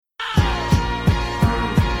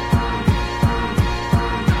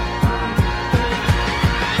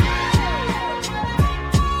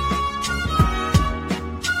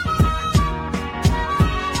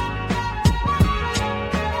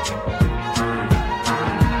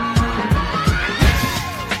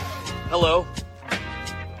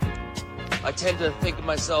tend to think of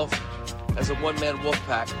myself as a one-man wolf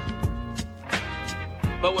pack.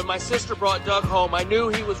 But when my sister brought Doug home, I knew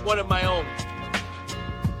he was one of my own.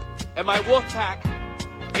 And my wolf pack,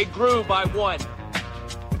 it grew by one.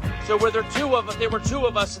 So where there were two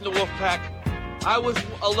of us in the wolf pack. I was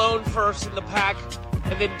alone first in the pack,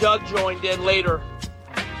 and then Doug joined in later.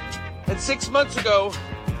 And 6 months ago,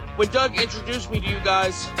 when Doug introduced me to you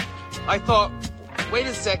guys, I thought, wait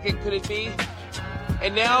a second, could it be?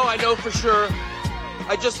 And now I know for sure,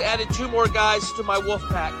 I just added 2 more guys to my wolf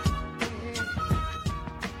pack.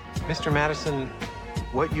 Mr. Madison,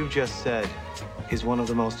 what you just said is one of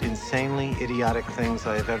the most insanely idiotic things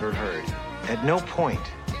I have ever heard. At no point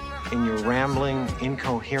in your rambling,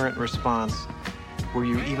 incoherent response were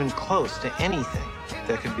you even close to anything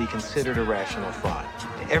that could be considered a rational thought.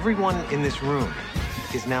 Everyone in this room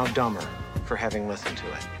is now dumber for having listened to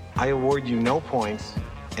it. I award you no points,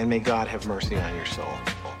 and may God have mercy on your soul.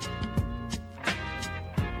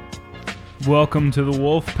 Welcome to the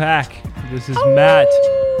Wolf Pack. This is Matt.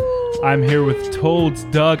 I'm here with Tolds,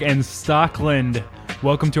 Doug, and Stockland.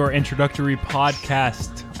 Welcome to our introductory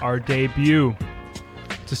podcast, our debut.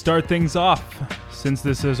 To start things off, since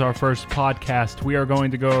this is our first podcast, we are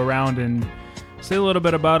going to go around and say a little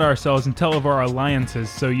bit about ourselves and tell of our alliances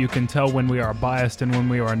so you can tell when we are biased and when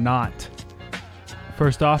we are not.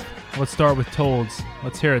 First off, let's start with Tolds.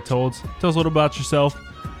 Let's hear it, Tolds. Tell us a little about yourself,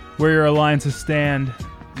 where your alliances stand,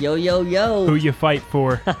 Yo, yo, yo. who you fight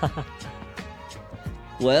for.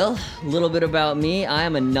 Well, a little bit about me. I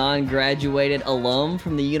am a non-graduated alum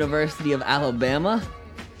from the University of Alabama.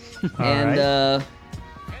 And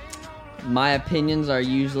my opinions are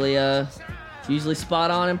usually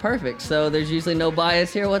spot on and perfect. So there's usually no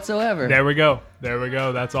bias here whatsoever. There we go.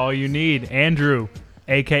 That's all you need. Andrew,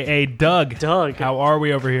 a.k.a. Doug. Doug. How are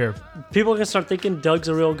we over here? People are going to start thinking Doug's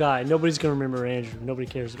a real guy. Nobody's going to remember Andrew. Nobody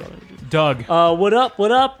cares about Andrew. Doug. What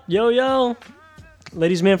up? Yo, yo.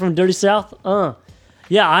 Ladies man from Dirty South.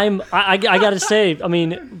 Yeah, I got to say, I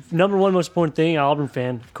mean, number one most important thing, Auburn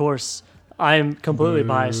fan, of course. I'm completely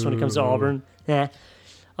biased when it comes to Auburn. Yeah.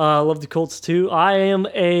 Love the Colts too. I am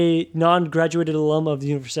a non-graduated alum of the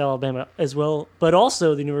University of Alabama as well, but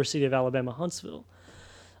also the University of Alabama, Huntsville.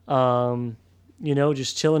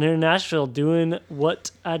 Just chilling here in Nashville, doing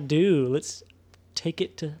what I do. Let's take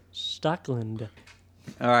it to Stockland.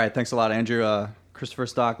 All right, thanks a lot, Andrew. Christopher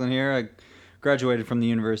Stockland here. I graduated from the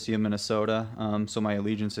University of Minnesota, so my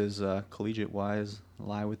allegiances, collegiate-wise,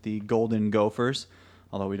 lie with the Golden Gophers,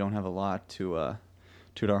 although we don't have a lot to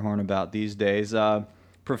toot our horn about these days.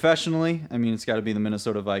 Professionally, I mean, it's got to be the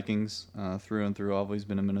Minnesota Vikings through and through. Always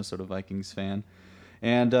been a Minnesota Vikings fan.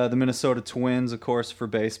 And the Minnesota Twins, of course, for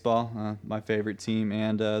baseball, my favorite team,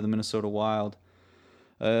 and the Minnesota Wild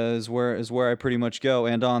is where I pretty much go.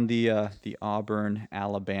 And on the Auburn,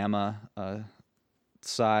 Alabama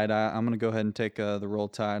side, I'm going to go ahead and take the Roll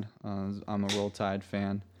Tide. I'm a Roll Tide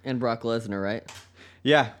fan. And Brock Lesnar, right?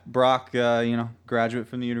 Yeah, Brock, graduate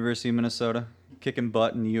from the University of Minnesota, kicking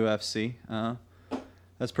butt in the UFC.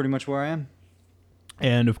 That's pretty much where I am.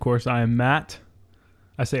 And, of course, I am Matt.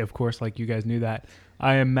 I say, of course, like you guys knew that.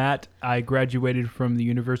 I am Matt. I graduated from the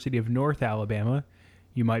University of North Alabama.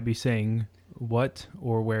 You might be saying, what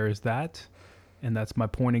or where is that? And that's my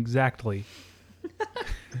point exactly.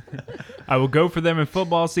 I will go for them in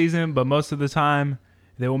football season, but most of the time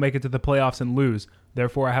they will make it to the playoffs and lose.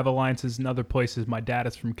 Therefore, I have alliances in other places. My dad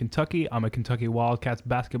is from Kentucky. I'm a Kentucky Wildcats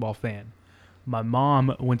basketball fan. My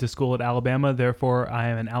mom went to school at Alabama. Therefore, I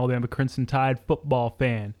am an Alabama Crimson Tide football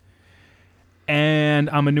fan. And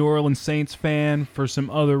I'm a New Orleans Saints fan for some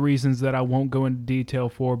other reasons that I won't go into detail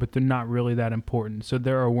for, but they're not really that important. So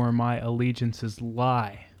there are where my allegiances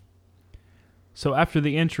lie. So after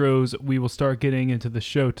the intros, we will start getting into the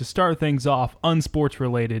show. To start things off, unsports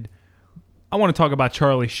related, I want to talk about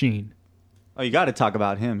Charlie Sheen. Oh, you got to talk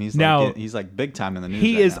about him. He's like big time in the news.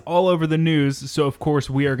 He right is now. all over the news, so of course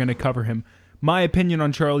we are going to cover him. My opinion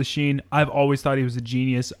on Charlie Sheen, I've always thought he was a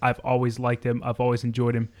genius. I've always liked him. I've always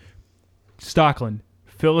enjoyed him. Stockland,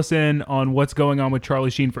 fill us in on what's going on with Charlie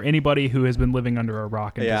Sheen for anybody who has been living under a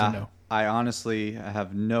rock and doesn't know. I honestly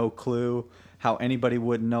have no clue how anybody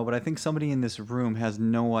would know, but I think somebody in this room has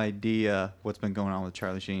no idea what's been going on with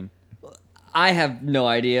Charlie Sheen. I have no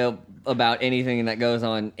idea about anything that goes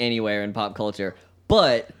on anywhere in pop culture,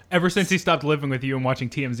 but ever since he stopped living with you and watching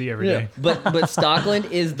TMZ every day. But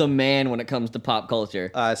Stockland is the man when it comes to pop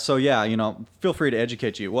culture. Feel free to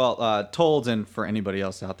educate you. Well, Tolds, and for anybody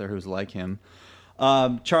else out there who's like him,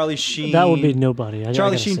 Charlie Sheen. That would be nobody.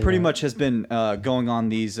 Charlie Sheen pretty much has been going on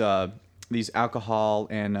these alcohol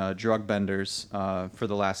and drug benders for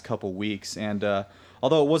the last couple weeks, and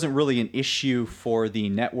although it wasn't really an issue for the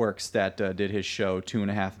networks that did his show,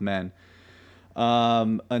 2.5 Men,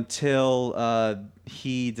 until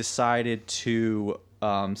he decided to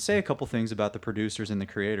say a couple things about the producers and the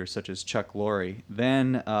creators, such as Chuck Lorre.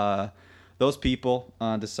 Then those people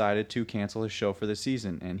decided to cancel his show for the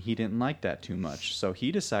season, and he didn't like that too much. So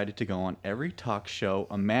he decided to go on every talk show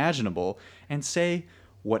imaginable and say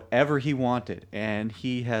whatever he wanted. And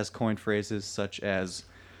he has coined phrases such as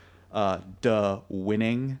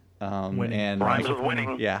winning. And rhymes with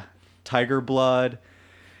winning. Yeah. Tiger blood.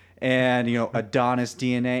 And, Adonis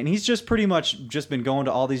DNA. And he's just pretty much just been going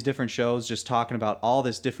to all these different shows, just talking about all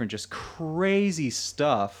this different, just crazy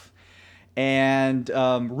stuff. And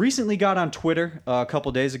recently got on Twitter a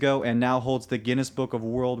couple days ago and now holds the Guinness Book of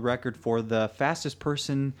World Record for the fastest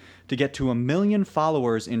person to get to 1 million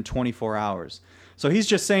followers in 24 hours. So he's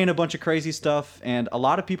just saying a bunch of crazy stuff. And a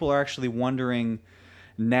lot of people are actually wondering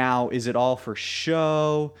now, is it all for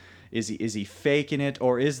show? Is he faking it,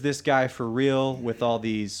 or is this guy for real with all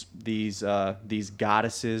these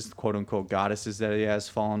goddesses, quote unquote goddesses that he has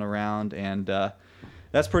falling around? And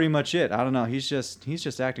that's pretty much it. I don't know. He's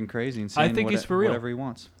just acting crazy and saying he's for real. Whatever he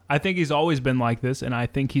wants. I think he's always been like this, and I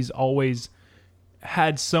think he's always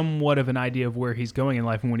had somewhat of an idea of where he's going in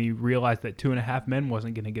life. And when he realized that 2.5 Men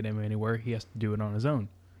wasn't going to get him anywhere, he has to do it on his own.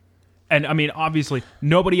 And I mean, obviously,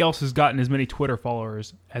 nobody else has gotten as many Twitter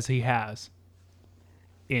followers as he has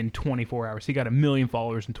in 24 hours. He got 1 million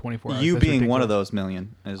followers in 24 hours. You That's being ridiculous. one of those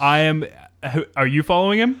million. I am. Are you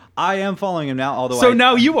following him? I am following him now. Although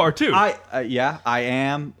now you are too. I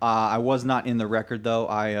am. I was not in the record though.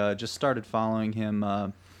 I just started following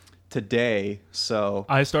him today. So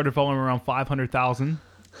I started following him around 500,000.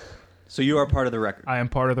 So you are part of the record. I am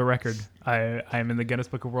part of the record. I am in the Guinness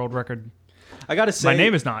Book of World Record. I gotta say, my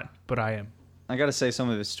name is not, but I am. I gotta say, some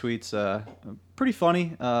of his tweets pretty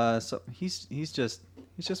funny. So he's just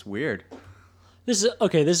weird. This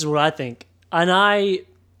is what I think, and I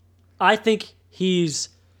think he's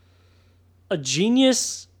a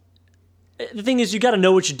genius. The thing is, you got to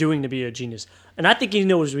know what you're doing to be a genius, and I think he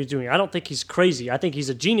knows what he's doing. I don't think he's crazy. I think he's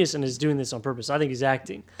a genius and is doing this on purpose. I think he's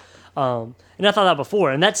acting, and I thought that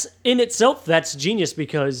before, and that's in itself that's genius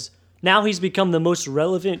because now he's become the most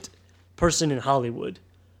relevant person in Hollywood.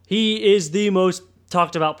 He is the most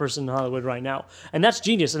talked about person in Hollywood right now, and that's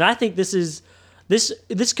genius. And I think this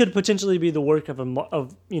could potentially be the work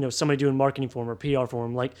of somebody doing marketing for him or PR for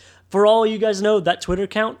him. Like, for all you guys know, that Twitter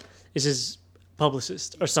account is his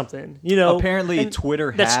publicist or something. Apparently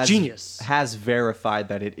Twitter genius. has verified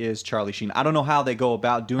that it is Charlie Sheen. I don't know how they go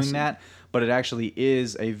about doing that, but it actually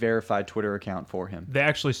is a verified Twitter account for him. They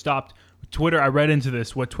actually stopped Twitter. I read into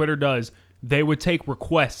this. What Twitter does, they would take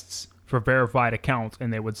requests for verified accounts,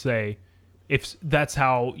 and they would say, if that's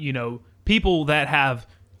how, people that have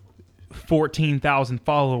 14,000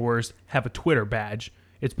 followers have a Twitter badge.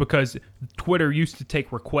 It's because Twitter used to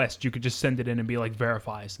take requests. You could just send it in and be like,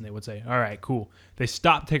 verify us, and they would say, all right, cool. They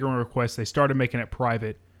stopped taking requests. They started making it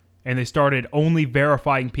private, and they started only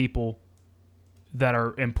verifying people that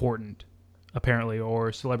are important, apparently,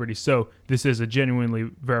 or celebrities. So this is a genuinely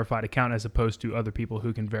verified account as opposed to other people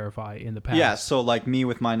who can verify in the past. Yeah, so like me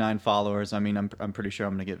with my 9 followers, I mean, I'm pretty sure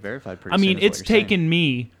I'm going to get verified pretty soon. I mean, it's taken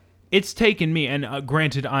me, and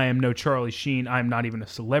granted, I am no Charlie Sheen. I'm not even a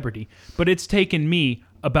celebrity, but it's taken me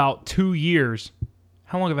about 2 years.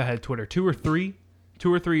 How long have I had Twitter? 2 or 3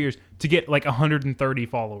 years to get like 130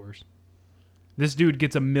 followers. This dude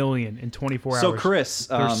gets 1 million in 24 hours. So Chris,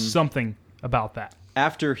 there's something about that.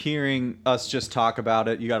 After hearing us just talk about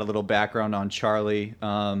it, you got a little background on Charlie.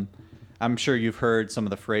 I'm sure you've heard some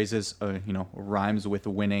of the phrases, rhymes with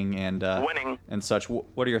winning and and such.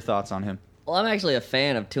 What are your thoughts on him? Well, I'm actually a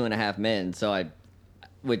fan of 2.5 Men,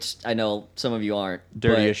 which I know some of you aren't.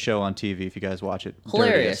 Dirtiest show on TV if you guys watch it.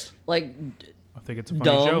 Hilarious. Dirtiest. Like, I think it's a funny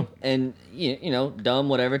dumb show. And dumb,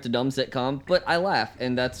 whatever. It's a dumb sitcom, but I laugh,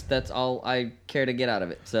 and that's all I care to get out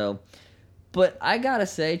of it. So, but I gotta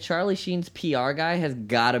say, Charlie Sheen's PR guy has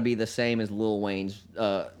gotta be the same as Lil Wayne's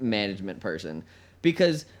management person,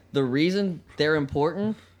 because the reason they're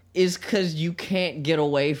important is because you can't get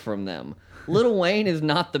away from them. Lil Wayne is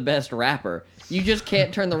not the best rapper. You just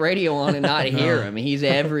can't turn the radio on and not hear him. He's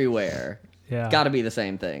everywhere. Yeah. Got to be the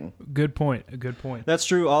same thing. Good point. A good point. That's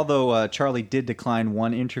true, although Charlie did decline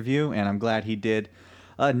one interview, and I'm glad he did.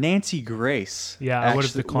 Nancy Grace. Yeah, I would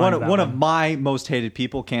have declined that one of my most hated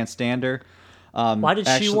people. Can't stand her. Why did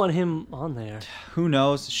she want him on there? Who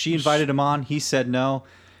knows? She invited him on. He said no.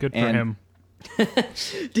 Good for him.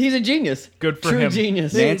 He's a genius. Good for True him.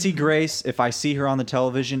 Genius. Nancy Grace, if I see her on the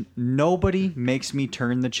television, nobody makes me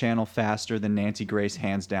turn the channel faster than Nancy Grace,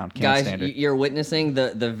 hands down. Can't Guys, stand her. you're witnessing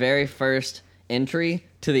the very first entry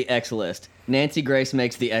to the X list. Nancy Grace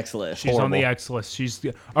makes the X list. She's on the X list. She's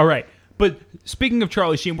all right. But speaking of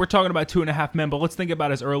Charlie Sheen, we're talking about 2.5 Men, but let's think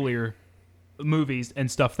about his earlier movies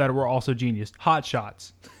and stuff that were also genius. Hot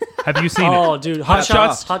Shots. Have you seen it? Oh, dude, Hot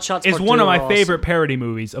Shots is one of my favorite parody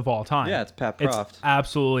movies of all time. Yeah, it's Pat Proft. It's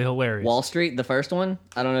absolutely hilarious. Wall Street, the first one.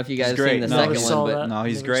 I don't know if you guys He's have great. seen the No, second never saw one, but that. No,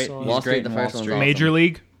 he's Never great. saw He's Wall great Street, in the Wall first one's Street. awesome. Major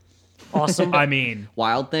League. Awesome. I mean,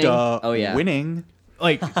 Wild Thing. Oh yeah. Winning.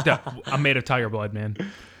 like I'm made of tiger blood, man.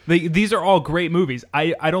 These are all great movies.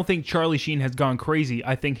 I don't think Charlie Sheen has gone crazy.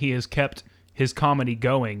 I think he has kept his comedy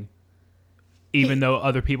going, even though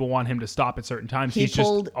other people want him to stop at certain times. He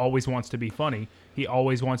just always wants to be funny. He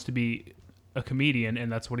always wants to be a comedian,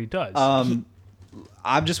 and that's what he does.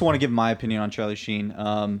 I just want to give my opinion on Charlie Sheen.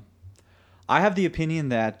 I have the opinion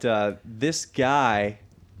that this guy,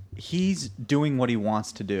 he's doing what he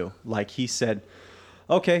wants to do. Like he said,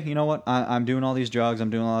 okay, you know what? I'm doing all these drugs. I'm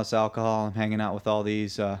doing all this alcohol. I'm hanging out with all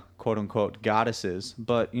these quote-unquote goddesses.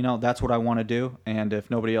 But, you know, that's what I want to do. And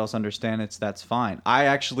if nobody else understands it, that's fine. I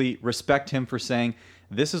actually respect him for saying,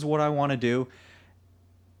 this is what I want to do.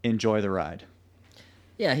 Enjoy the ride.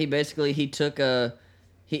 Yeah, he basically he took the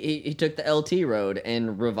LT road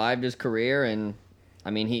and revived his career, and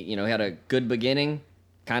I mean he had a good beginning,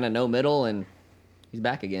 kind of no middle, and he's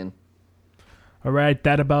back again. All right,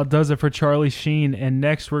 that about does it for Charlie Sheen. And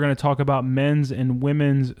next we're going to talk about men's and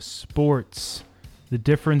women's sports, the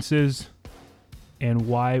differences, and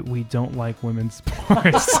why we don't like women's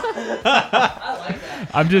sports. I like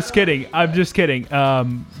that. I'm just kidding.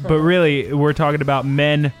 But really, we're talking about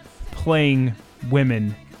men playing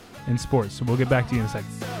women in sports. So we'll get back to you in a second.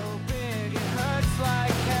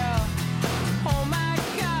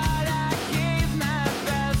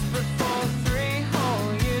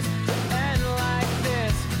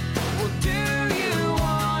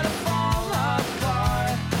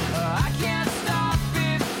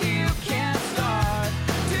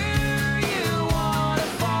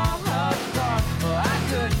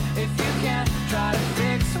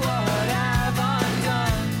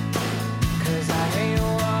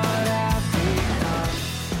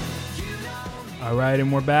 All right,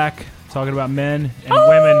 and we're back talking about men and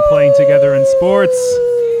women playing together in sports.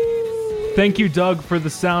 Thank you, Doug, for the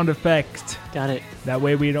sound effect. Got it. That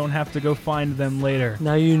way we don't have to go find them later.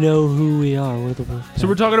 Now you know who we are. We're the Wolf. So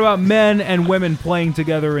we're talking about men and women playing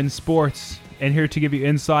together in sports. And here to give you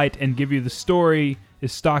insight and give you the story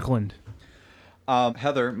is Stockland.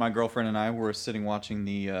 Heather, my girlfriend, and I were sitting watching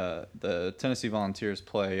the Tennessee Volunteers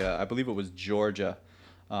play. I believe it was Georgia.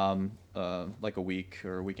 Like a week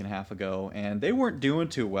or a week and a half ago, and they weren't doing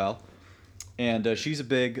too well. And she's a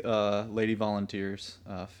big Lady Volunteers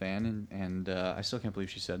fan, and I still can't believe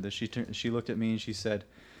she said this. She looked at me and she said,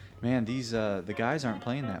 "Man, these the guys aren't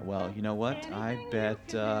playing that well. You know what? I bet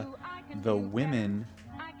the women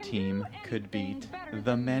team could beat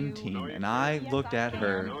the men team." And I looked at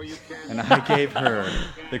her, and I gave her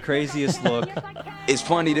the craziest look. It's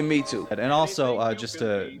funny to me too. And also, just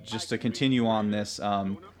to continue on this,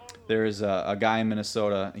 there's a guy in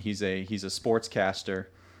Minnesota. He's a sportscaster,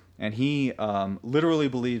 and he literally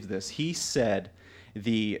believes this. He said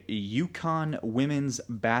the Yukon women's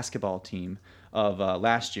basketball team of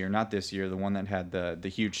last year, not this year, the one that had the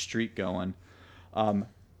huge streak going,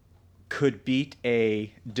 could beat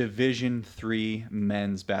a Division III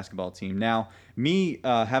men's basketball team. Now, me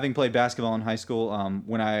having played basketball in high school,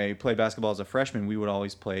 when I played basketball as a freshman, we would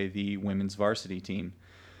always play the women's varsity team.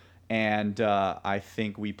 And I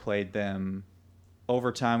think we played them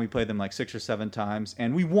overtime. We played them like 6 or 7 times,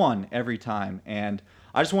 and we won every time. And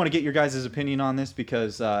I just want to get your guys' opinion on this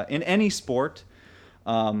because in any sport,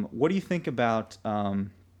 what do you think about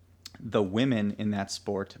the women in that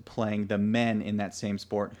sport playing the men in that same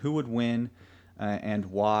sport? Who would win and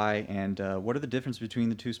why? And what are the differences between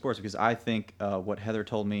the two sports? Because I think what Heather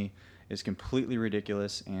told me is completely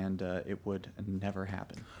ridiculous, and it would never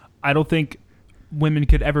happen. I don't think women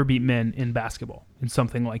could ever beat men in basketball in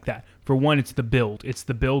something like that. For one, it's the build. It's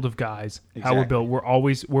the build of guys. Exactly. How we're built.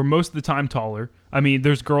 We're most of the time taller. I mean,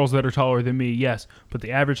 there's girls that are taller than me, yes, but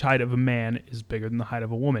the average height of a man is bigger than the height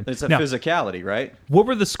of a woman. It's physicality, right? What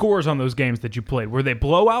were the scores on those games that you played? Were they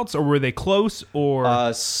blowouts or were they close?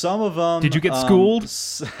 Or some of them. Did you get schooled?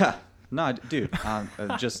 No, dude.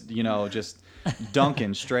 Just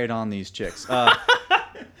dunking straight on these chicks.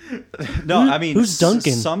 No, I mean, who's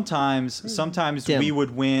dunking? Sometimes Tim. we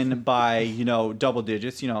would win by double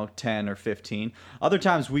digits, 10 or 15. Other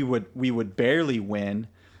times we would barely win,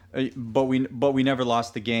 but we never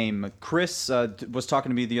lost the game. Chris was talking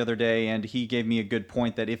to me the other day, and he gave me a good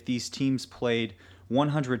point that if these teams played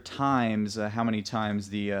 100 times, how many times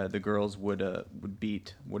the girls would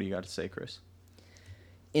beat? What do you got to say, Chris?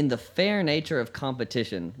 in the fair nature of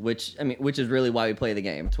competition, which is really why we play the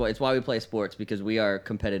game. It's why we play sports, because we are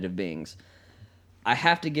competitive beings. I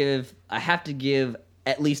have to give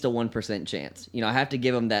at least a 1% chance. I have to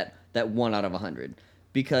give them that 1 out of 100,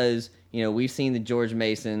 because we've seen the George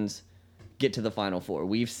Masons get to the Final Four.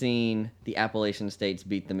 We've seen the Appalachian States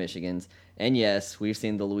beat the Michigans, and yes, we've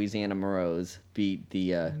seen the Louisiana Moreaus beat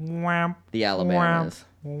the Alabamas.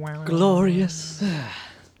 Glorious.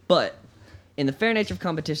 But in the fair nature of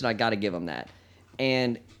competition, I got to give them that.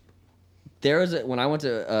 And when I went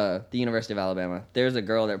to the University of Alabama, there's a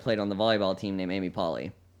girl that played on the volleyball team named Amy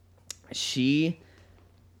Polly. She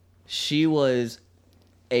was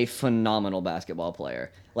a phenomenal basketball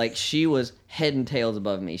player. Like, she was head and tails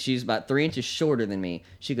above me. She's about 3 inches shorter than me.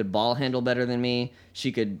 She could ball handle better than me.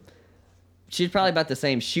 She's probably about the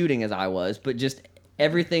same shooting as I was, but just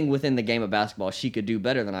everything within the game of basketball she could do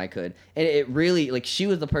better than I could. And it really, like, she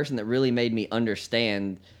was the person that really made me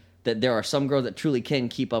understand that there are some girls that truly can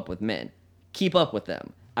keep up with men. Keep up with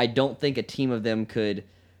them. I don't think a team of them could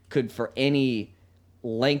for any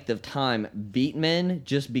length of time beat men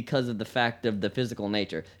just because of the fact of the physical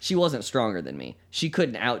nature. She wasn't stronger than me. She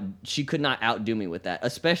could not outdo me with that.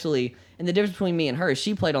 Especially, and the difference between me and her is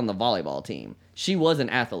she played on the volleyball team. She was an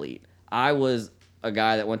athlete. I was a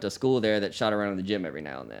guy that went to school there that shot around in the gym every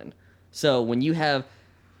now and then. So when you have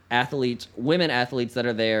women athletes that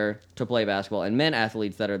are there to play basketball, and men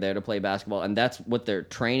athletes that are there to play basketball, and that's what they're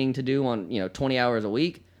training to do on 20 hours a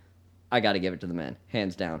week, I got to give it to the men,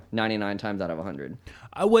 hands down. 99 times out of 100.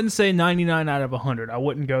 I wouldn't say 99 out of 100. I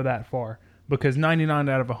wouldn't go that far, because 99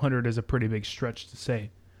 out of 100 is a pretty big stretch to say.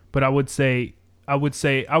 But I would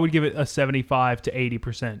give it a 75 to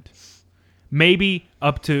 80%, maybe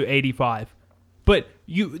up to 85. But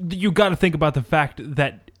you got to think about the fact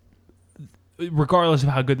that regardless of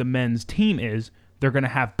how good the men's team is, they're going to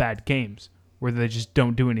have bad games where they just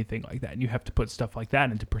don't do anything like that. And you have to put stuff like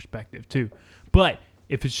that into perspective too. But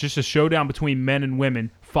if it's just a showdown between men and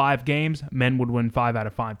women, 5 games, men would win 5 out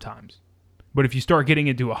of 5 times. But if you start getting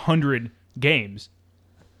into 100 games,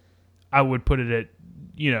 I would put it at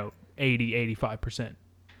 80, 85%.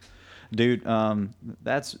 Dude,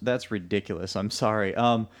 that's ridiculous. I'm sorry.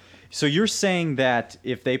 So you're saying that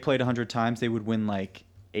if they played 100 times, they would win like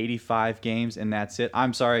 85 games and that's it?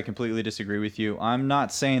 I'm sorry, I completely disagree with you. I'm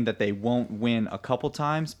not saying that they won't win a couple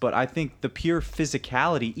times, but I think the pure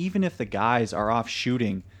physicality, even if the guys are off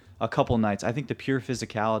shooting a couple nights, I think the pure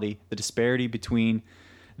physicality, the disparity between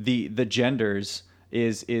the genders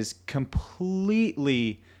is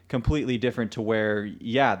completely different to where,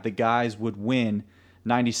 yeah, the guys would win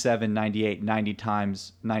 97, 98, 90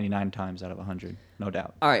 times, 99 times out of 100, no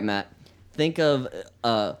doubt. All right, Matt. Think of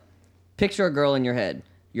picture a girl in your head.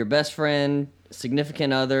 Your best friend,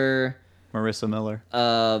 significant other. Marissa Miller.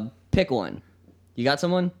 Pick one. You got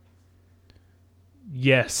someone?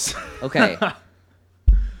 Yes. Okay.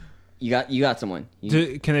 You got someone.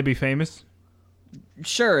 Can they be famous?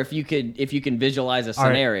 Sure, if you can visualize a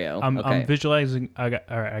scenario. Right. Okay. I'm visualizing. I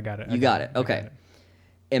got it. You got it. Okay.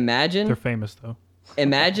 Imagine they're famous though.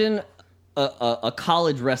 Imagine a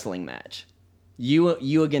college wrestling match.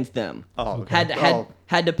 You against them. Oh, okay.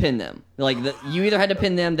 Had to pin them. Like you either had to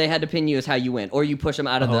pin them, they had to pin you, is how you win, or you push them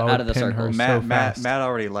out of the circle. Matt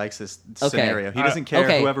already likes this scenario. He doesn't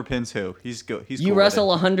care whoever pins who. He's cool. You wrestle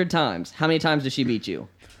 100 times. How many times does she beat you?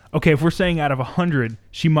 Okay, if we're saying out of 100,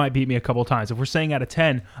 she might beat me a couple times. If we're saying out of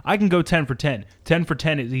 10, I can go 10 for 10. 10 for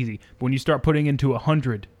 10 is easy. But when you start putting into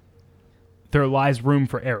 100, there lies room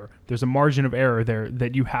for error. There's a margin of error there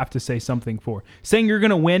that you have to say something for. Saying you're going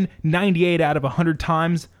to win 98 out of 100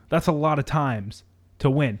 times, that's a lot of times to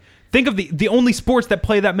win. Think of the only sports that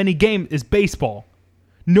play that many games is baseball.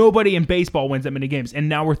 Nobody in baseball wins that many games. And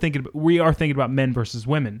now we are thinking about men versus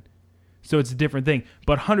women. So it's a different thing.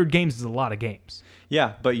 But 100 games is a lot of games.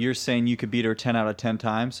 Yeah, but you're saying you could beat her 10 out of 10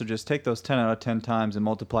 times. So just take those 10 out of 10 times and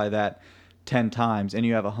multiply that 10 times, and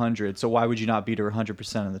you have 100. So why would you not beat her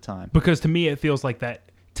 100% of the time? Because to me, it feels like that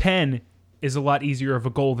 10 is a lot easier of a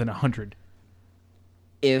goal than 100.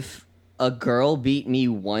 If a girl beat me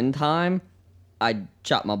one time, I'd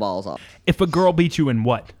chop my balls off. If a girl beat you in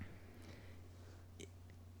what?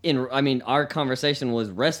 Our conversation was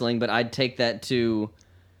wrestling, but I'd take that to,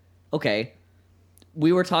 okay,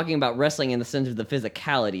 we were talking about wrestling in the sense of the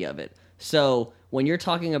physicality of it. So when you're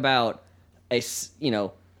talking about a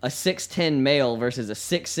 6'10" male versus a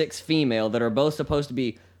 6'6" female that are both supposed to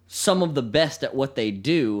be some of the best at what they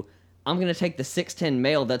do, I'm going to take the 6'10"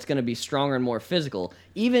 male that's going to be stronger and more physical.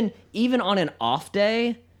 Even on an off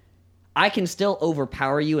day, I can still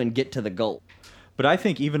overpower you and get to the goal. But I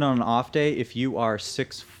think even on an off day, if you are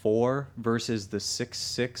 6'4" versus the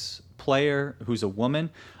 6'6" player who's a woman,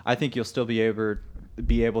 I think you'll still be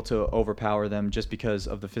able to overpower them just because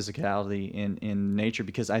of the physicality in nature.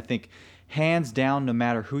 Because I think hands down, no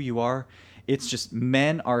matter who you are, it's just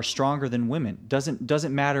men are stronger than women. Doesn't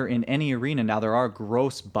matter in any arena. Now there are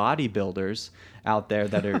gross bodybuilders out there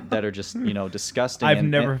that are just disgusting. I've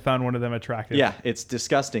never found one of them attractive. Yeah, it's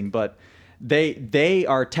disgusting, but they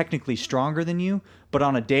are technically stronger than you. But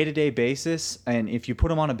on a day-to-day basis, and if you put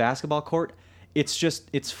them on a basketball court,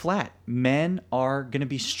 it's flat. Men are going to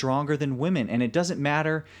be stronger than women, and it doesn't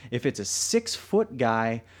matter if it's a 6-foot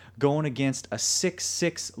guy going against a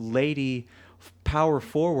 6'6" lady power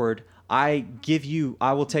forward. I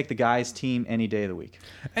will take the guys' team any day of the week.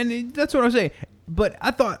 And that's what I'm saying. But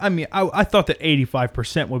I thought that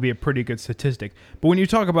 85% would be a pretty good statistic. But when you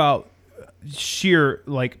talk about sheer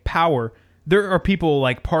power, there are people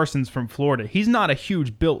like Parsons from Florida. He's not a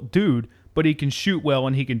huge built dude, but he can shoot well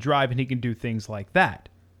and he can drive and he can do things like that.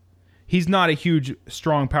 He's not a huge,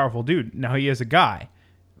 strong, powerful dude. Now he is a guy.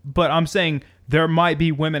 But I'm saying there might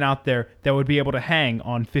be women out there that would be able to hang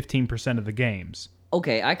on 15% of the games.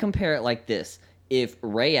 Okay, I compare it like this. If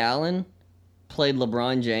Ray Allen played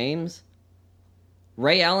LeBron James,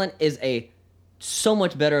 Ray Allen is so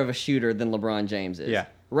much better of a shooter than LeBron James is. Yeah,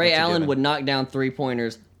 Ray Allen would knock down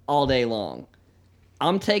three-pointers all day long.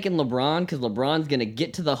 I'm taking LeBron because LeBron's going to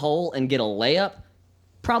get to the hole and get a layup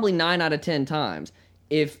probably 9 out of 10 times.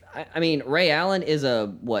 Ray Allen is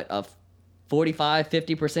a 45,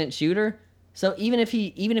 50% shooter. So even if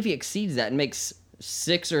he exceeds that and makes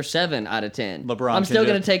 6 or 7 out of 10. I'm still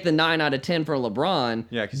going to take the 9 out of 10 for LeBron.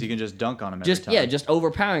 Yeah, because you can just dunk on him every time. Yeah, just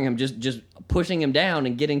overpowering him, just pushing him down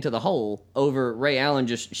and getting to the hole over Ray Allen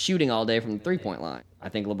just shooting all day from the three-point line. I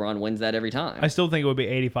think LeBron wins that every time. I still think it would be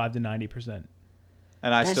 85 to 90%.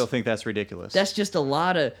 And I still think that's ridiculous. That is a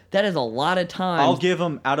lot of time. I'll give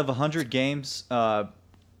him, out of 100 games,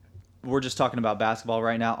 we're just talking about basketball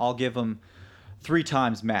right now, I'll give them 3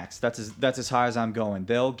 times max. That's as high as I'm going.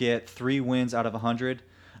 They'll get 3 wins out of 100,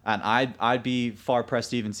 and I'd be far pressed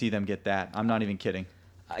to even see them get that. I'm not even kidding.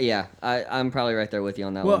 Yeah, I'm probably right there with you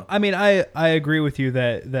on that one. Well, I mean, I agree with you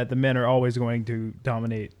that the men are always going to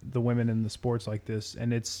dominate the women in the sports like this,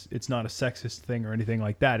 and it's not a sexist thing or anything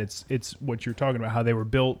like that. It's what you're talking about, how they were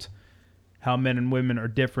built, how men and women are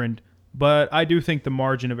different. But I do think the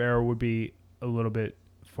margin of error would be a little bit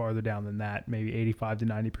farther down than that, maybe 85 to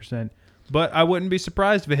 90%. But I wouldn't be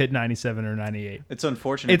surprised if it hit 97 or 98. It's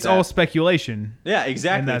unfortunate. It's all speculation. Yeah,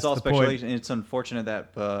 exactly. It's all speculation. And it's unfortunate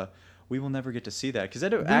that we will never get to see that, because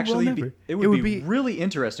it would be really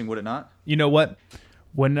interesting, would it not? You know what?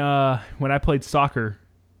 When I played soccer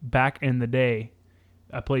back in the day,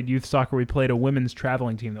 I played youth soccer. We played a women's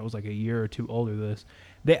traveling team that was like a year or two older than this.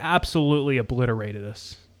 They absolutely obliterated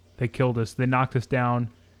us. They killed us. They knocked us down.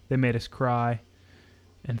 They made us cry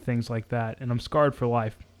and things like that. And I'm scarred for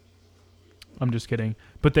life. I'm just kidding.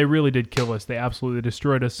 But they really did kill us. They absolutely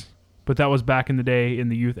destroyed us. But that was back in the day, in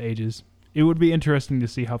the youth ages. It would be interesting to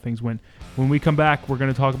see how things went. When we come back, we're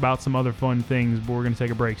going to talk about some other fun things, but we're going to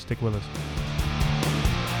take a break. Stick with us.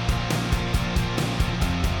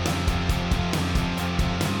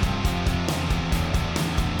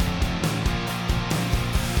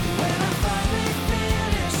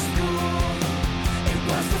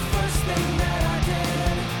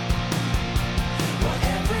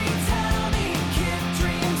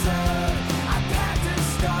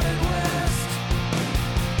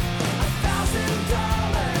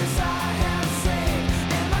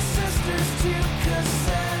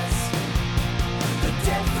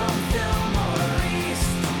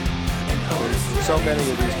 So many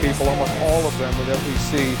of these people, almost all of them that we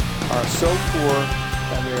see, are so poor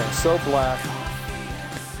and they're so black.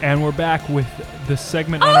 And we're back with the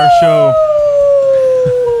segment on our show.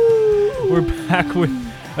 We're back with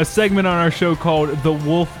a segment on our show called The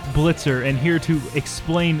Wolf Blitzer. And here to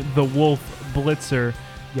explain the Wolf Blitzer,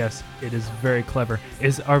 yes, it is very clever,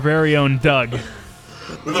 is our very own Doug.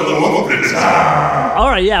 All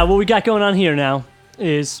right, yeah, what we got going on here now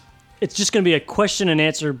is it's just going to be a question and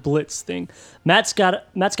answer blitz thing. Matt's got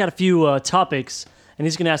a few topics, and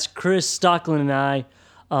he's going to ask Chris, Stockland, and I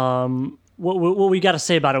what we got to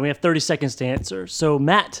say about it. We have 30 seconds to answer. So,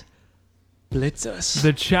 Matt, blitz us.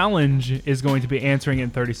 The challenge is going to be answering in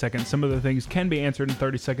 30 seconds. Some of the things can be answered in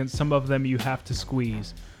 30 seconds. Some of them you have to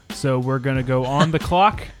squeeze. So we're going to go on the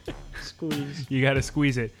clock. Squeeze. You got to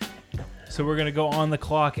squeeze it. So we're going to go on the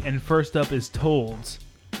clock, and first up is Tolds.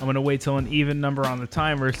 I'm going to wait till an even number on the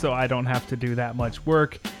timer so I don't have to do that much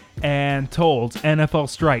work. And Tolds, NFL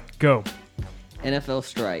strike, go. NFL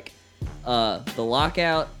strike. The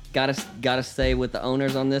lockout, gotta stay with the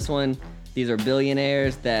owners on this one. These are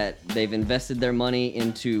billionaires that they've invested their money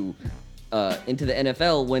into the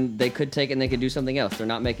NFL when they could take it and they could do something else. They're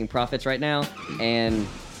not making profits right now, and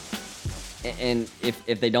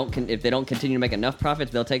if they don't continue to make enough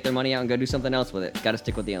profits, they'll take their money out and go do something else with it. Got to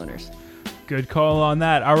stick with the owners. Good call on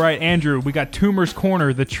that. All right, Andrew, we got Toomer's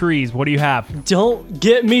Corner, the trees. What do you have? Don't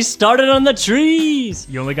get me started on the trees.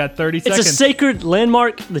 You only got 30 seconds. It's a sacred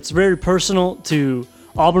landmark that's very personal to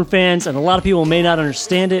Auburn fans, and a lot of people may not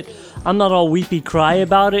understand it. I'm not all weepy cry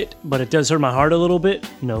about it, but it does hurt my heart a little bit.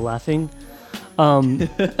 No laughing. The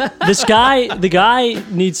guy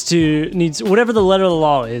needs whatever the letter of the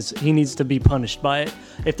law is, he needs to be punished by it.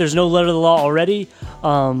 If there's no letter of the law already,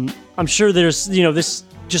 I'm sure there's, this,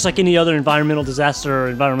 just like any other environmental disaster or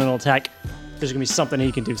environmental attack, there's gonna be something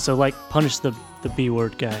he can do. So punish the B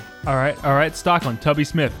word guy. All right, Stockland, Tubby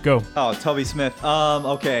Smith, go. Oh, Tubby Smith.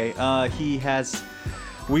 Okay.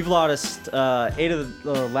 We've lost 8 of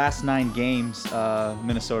the last 9 games,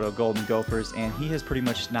 Minnesota Golden Gophers, and he has pretty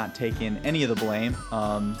much not taken any of the blame.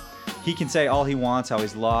 He can say all he wants, how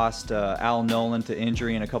he's lost Al Nolan to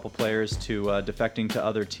injury and a couple players to defecting to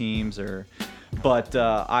other teams, but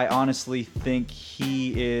I honestly think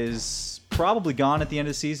he is probably gone at the end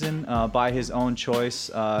of the season by his own choice,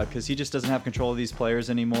 because he just doesn't have control of these players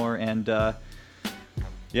anymore, and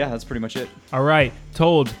yeah, that's pretty much it. All right,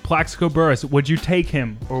 Plaxico Burress, would you take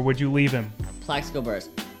him or would you leave him? Plaxico Burress.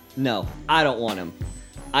 No, I don't want him.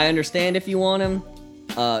 I understand if you want him.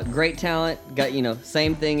 Great talent. Got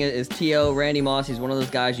same thing as T.O. Randy Moss. He's one of those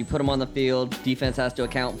guys. You put him on the field, defense has to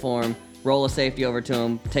account for him. Roll a safety over to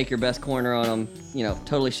him. Take your best corner on him.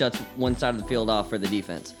 Totally shuts one side of the field off for the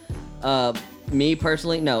defense. Me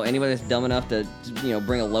personally, no. Anybody that's dumb enough to,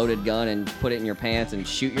 bring a loaded gun and put it in your pants and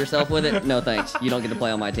shoot yourself with it, no thanks. You don't get to play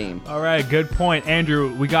on my team. All right, good point.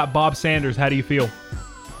 Andrew, we got Bob Sanders. How do you feel?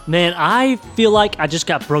 Man, I feel like I just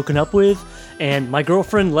got broken up with, and my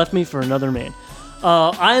girlfriend left me for another man.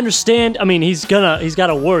 I understand. I mean, he's got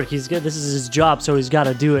to work. This is his job, so he's got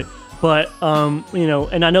to do it. But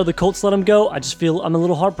and I know the Colts let him go. I just feel I'm a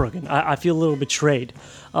little heartbroken. I feel a little betrayed.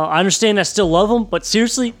 I understand I still love him, but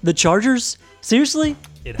seriously, the Chargers. Seriously?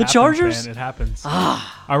 Chargers? Man, it happens.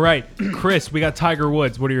 All right, Chris, we got Tiger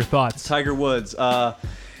Woods. What are your thoughts? Tiger Woods.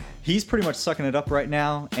 He's pretty much sucking it up right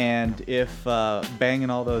now, and if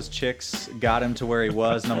banging all those chicks got him to where he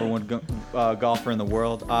was, number one golfer in the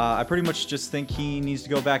world, I pretty much just think he needs to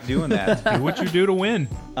go back doing that. Do what you do to win.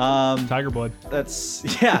 Tiger blood.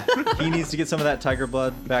 He needs to get some of that Tiger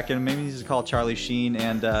blood back in him. Maybe he needs to call Charlie Sheen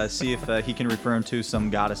and see if he can refer him to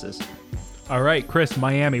some goddesses. All right, Chris,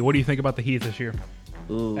 Miami, what do you think about the Heat this year?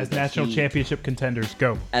 Ooh, as national championship contenders,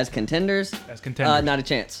 go. As contenders? Not a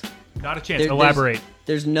chance. Not a chance. Elaborate.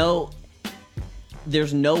 There's no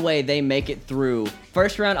way they make it through.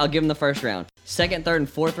 First round, I'll give them the first round. Second, third, and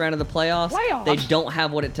fourth round of the playoffs, they don't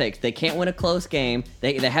have what it takes. They can't win a close game.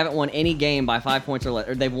 They haven't won any game by 5 points or less.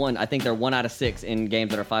 Or they've won, I think they're 1 out of 6 in games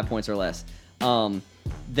that are 5 points or less.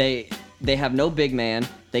 They have no big man.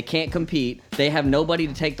 They can't compete. They have nobody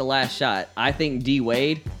to take the last shot. I think D.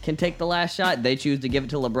 Wade can take the last shot. They choose to give it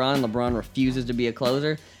to LeBron. LeBron refuses to be a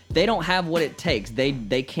closer. They don't have what it takes. They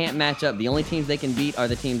can't match up. The only teams they can beat are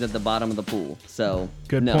the teams at the bottom of the pool. So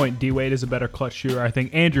good point. D. Wade is a better clutch shooter, I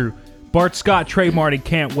think. Andrew, Bart Scott, Trey Martin,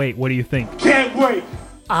 can't wait. What do you think? Can't wait.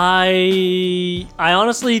 I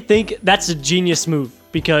honestly think that's a genius move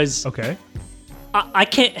because okay. I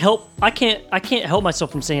can't help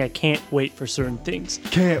myself from saying I can't wait for certain things.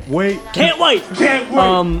 Can't wait. Can't wait. Can't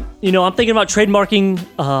wait. I'm thinking about trademarking.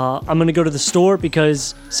 I'm gonna go to the store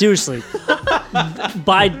because seriously,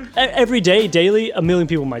 every day, daily, 1 million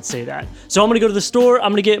people might say that. So I'm gonna go to the store.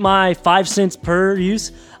 I'm gonna get my 5 cents per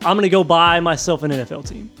use. I'm gonna go buy myself an NFL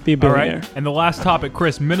team. Be a billionaire. All right. And the last topic,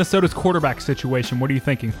 Chris, Minnesota's quarterback situation. What are you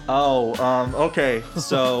thinking? Okay.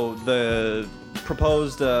 So the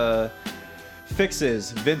proposed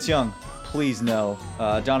fixes, Vince Young, please no.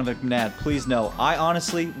 Donovan McNabb, please no. I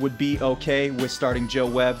honestly would be okay with starting Joe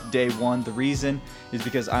Webb day one. The reason is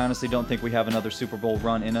because I honestly don't think we have another Super Bowl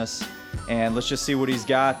run in us. And let's just see what he's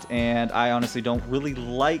got. And I honestly don't really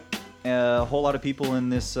like a whole lot of people in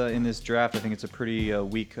this draft. I think it's a pretty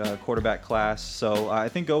weak quarterback class. So I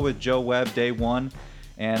think go with Joe Webb day one,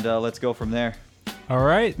 and let's go from there. All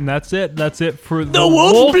right, and that's it. That's it for the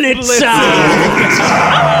Wolf Blitzer.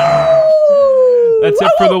 That's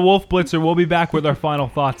it for the Wolf Blitzer. We'll be back with our final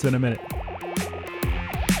thoughts in a minute.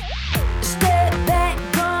 Step back,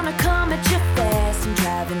 gonna come at you fast. I'm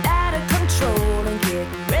driving out of control and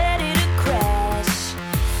getting ready to crash.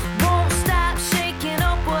 Won't stop shaking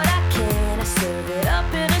up what I can. I serve it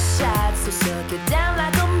up in a shot, so suck it down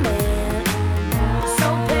like a man.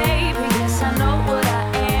 So baby, yes, I know what I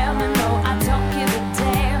am, and no, I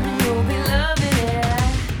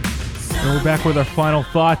we're back with our final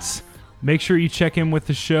thoughts. Make sure you check in with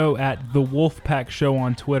the show at The Wolfpack Show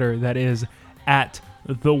on Twitter. That is at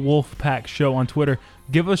The Wolfpack Show on Twitter.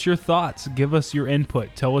 Give us your thoughts. Give us your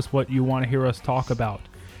input. Tell us what you want to hear us talk about.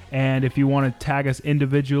 And if you want to tag us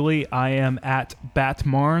individually, I am at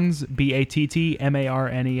Batmarnes,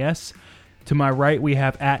 BATTMARNES. To my right, we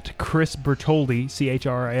have at Chris Bertoldi,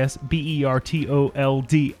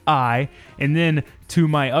 CHRISBERTOLDI. And then to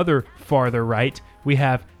my other farther right, we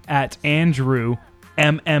have at Andrew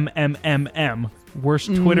MMMMM. Worst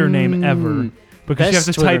Twitter name ever. Because Best you have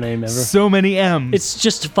to Twitter type name ever. so many M's. It's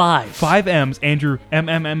just 5. 5 M's, Andrew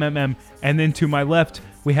MMMMM. And then to my left,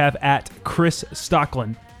 we have at Chris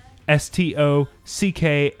Stockland,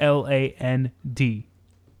 STOCKLAND.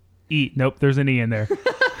 Nope, there's an E in there.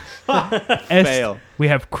 Fail. We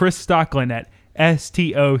have Chris Stockland at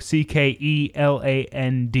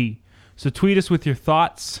STOCKELAND. So tweet us with your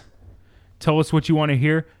thoughts. Tell us what you want to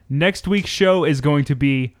hear. Next week's show is going to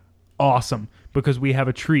be awesome because we have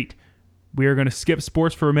a treat. We are going to skip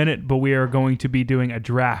sports for a minute, but we are going to be doing a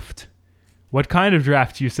draft. What kind of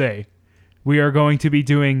draft, you say? We are going to be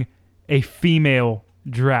doing a female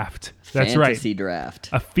draft. That's right. Fantasy draft.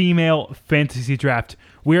 A female fantasy draft.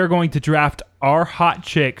 We are going to draft our hot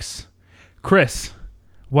chicks. Chris,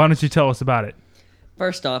 why don't you tell us about it?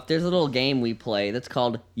 First off, there's a little game we play that's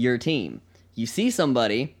called Your Team. You see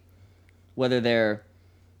somebody, whether they're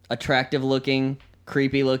attractive looking,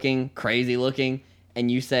 creepy looking, crazy looking,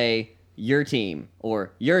 and you say your team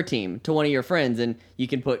or your team to one of your friends, and you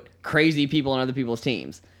can put crazy people on other people's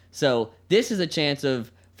teams. So this is a chance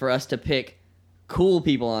for us to pick cool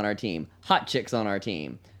people on our team, hot chicks on our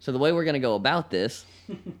team. So the way we're going to go about this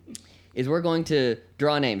is we're going to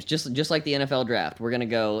draw names, just like the NFL draft. We're going to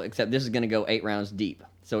go, except this is going to go 8 rounds deep.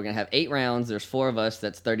 So we're going to have 8 rounds. There's 4 of us.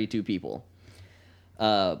 That's 32 people.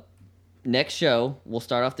 Next show, we'll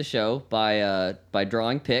start off the show by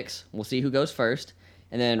drawing picks. We'll see who goes first.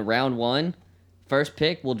 And then round 1, first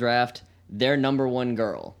pick, we'll draft their number 1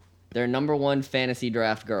 girl. Their number 1 fantasy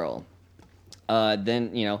draft girl.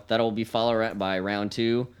 Then, that'll be followed by round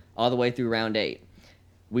 2 all the way through round 8.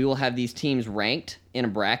 We will have these teams ranked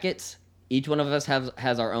in brackets. Each one of us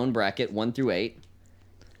has our own bracket, 1 through 8.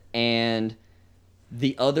 And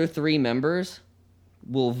the other 3 members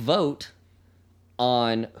will vote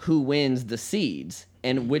on who wins the seeds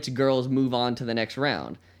and which girls move on to the next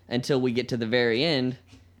round until we get to the very end,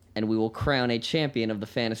 and we will crown a champion of the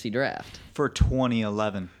fantasy draft. For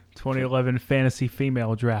 2011. 2011 fantasy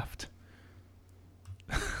female draft.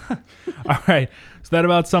 All right. So that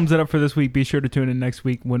about sums it up for this week. Be sure to tune in next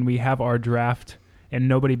week when we have our draft, and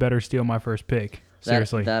nobody better steal my first pick.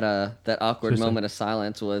 Seriously. That awkward Seriously. moment of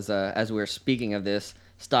silence was as we were speaking of this,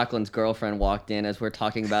 Stockland's girlfriend walked in as we're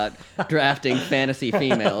talking about drafting fantasy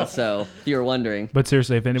females. So if you were wondering. But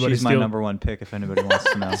seriously, if anybody She's my number 1 pick if anybody wants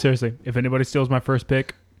to know. Seriously, if anybody steals my first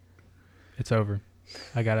pick, it's over.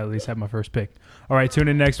 I got to at least have my first pick. All right, tune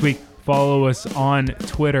in next week. Follow us on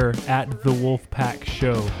Twitter at The Wolfpack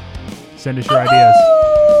Show. Send us your ideas.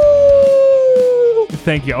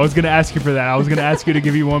 Thank you. I was going to ask you for that. I was going to ask you to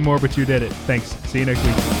give you one more, but you did it. Thanks. See you next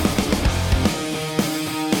week.